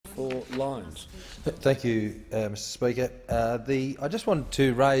for Lyons. Thank you, Mr Speaker. I just wanted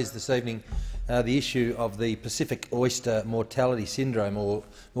to raise this evening the issue of the Pacific Oyster Mortality Syndrome, or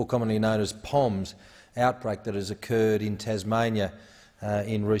more commonly known as POMS, outbreak that has occurred in Tasmania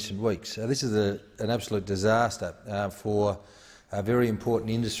in recent weeks. This is an absolute disaster for a very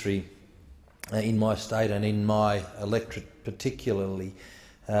important industry in my state and in my electorate particularly.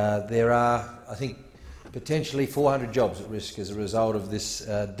 There are, I think, potentially 400 jobs at risk as a result of this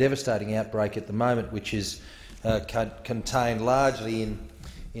devastating outbreak at the moment, which is contained largely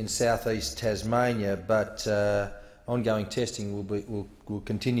in southeast Tasmania, but ongoing testing will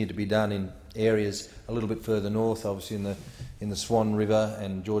continue to be done in areas a little bit further north, obviously in the Swan River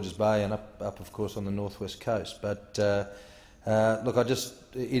and Georges Bay, and up of course on the northwest coast. But look,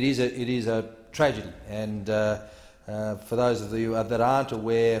 it is a tragedy, and for those of you that aren't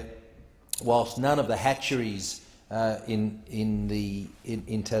aware, whilst none of the hatcheries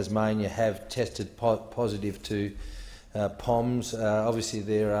in Tasmania have tested positive to POMS, obviously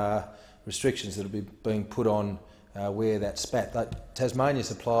there are restrictions that are being put on where that spat. Tasmania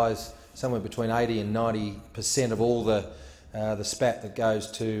supplies somewhere between 80 and 90% of all the spat that goes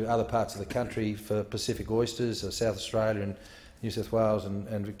to other parts of the country for Pacific oysters, South Australia and New South Wales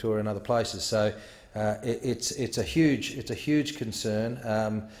and Victoria and other places. So it's a huge concern.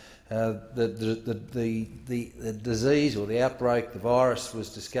 The disease or the outbreak, the virus, was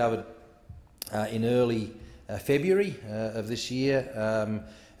discovered in early February of this year,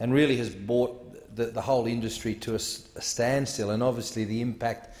 and really has brought the whole industry to a standstill. And obviously, the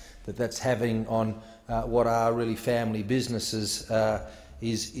impact that's having on what are really family businesses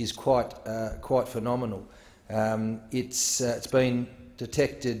is quite phenomenal. It's been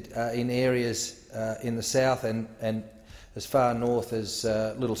detected in areas in the south and as far north as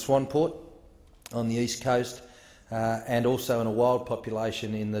Little Swanport on the east coast, and also in a wild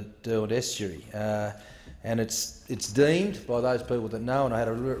population in the Derwent Estuary. And it's deemed by those people that know, and I had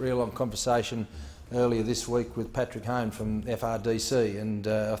a real long conversation earlier this week with Patrick Hone from FRDC, and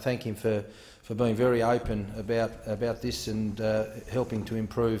I thank him for being very open about this and helping to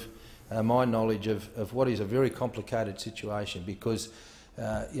improve my knowledge of what is a very complicated situation, because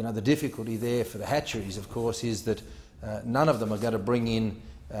the difficulty there for the hatcheries, of course, is that none of them are going to bring in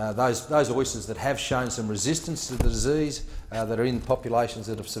those oysters that have shown some resistance to the disease, that are in populations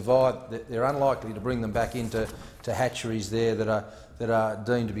that have survived. They're unlikely to bring them back into hatcheries there that are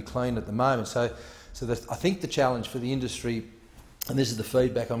deemed to be clean at the moment. So I think the challenge for the industry, and this is the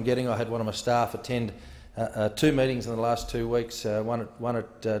feedback I'm getting. I had one of my staff attend 2 meetings in the last 2 weeks, one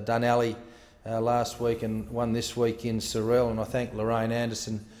at Dunalley last week and one this week in Sorell, and I thank Lorraine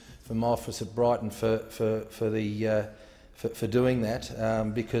Anderson from my office at Brighton for doing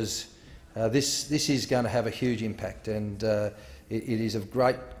that, because this is going to have a huge impact, and it is of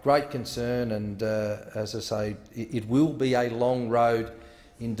great concern. And as I say, it will be a long road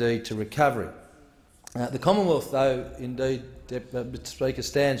indeed to recovery. The Commonwealth, though, indeed, Mr Speaker,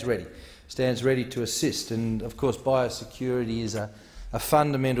 stands ready to assist, and of course biosecurity is a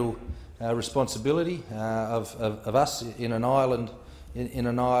fundamental responsibility of us in an island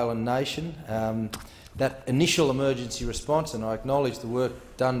nation. That initial emergency response, and I acknowledge the work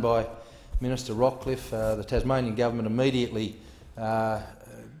done by Minister Rockcliffe, the Tasmanian government immediately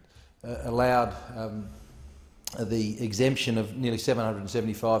allowed the exemption of nearly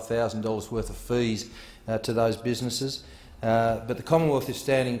 $775,000 worth of fees to those businesses. But the Commonwealth is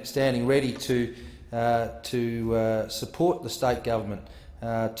standing ready to support the state government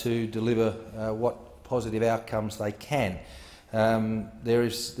to deliver what positive outcomes they can.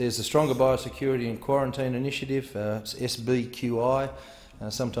 There's a stronger biosecurity and quarantine initiative, it's SBQI,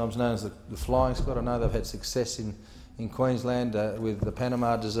 sometimes known as the Flying Squad. I know they've had success in Queensland with the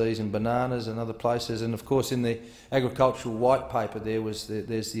Panama disease and bananas and other places, and of course in the agricultural white paper there's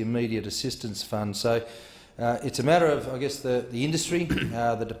the immediate assistance fund. So it's a matter of, I guess, the industry,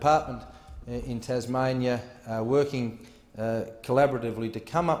 the department in Tasmania working collaboratively to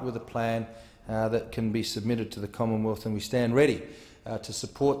come up with a plan that can be submitted to the Commonwealth, and we stand ready to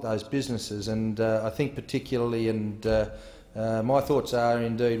support those businesses. And I think particularly, and my thoughts are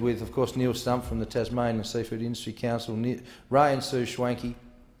indeed with, of course, Neil Stump from the Tasmanian Seafood Industry Council, Ray and Sue Schwanke,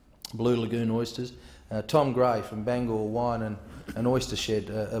 Blue Lagoon Oysters, Tom Gray from Bangor Wine and Oyster Shed,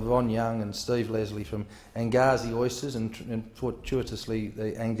 Yvonne Young and Steve Leslie from Angazi Oysters, and fortuitously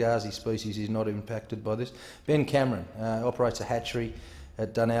the Angazi species is not impacted by this. Ben Cameron operates a hatchery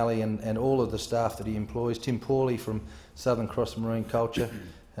at Dunalley, and all of the staff that he employs. Tim Pawley from Southern Cross Marine Culture,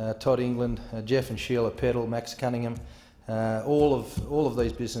 Todd England, Jeff and Sheila Peddle, Max Cunningham. All of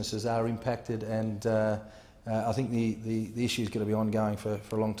these businesses are impacted, and I think the issue is going to be ongoing for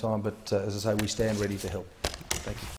a long time, but as I say, we stand ready to help. Thank you.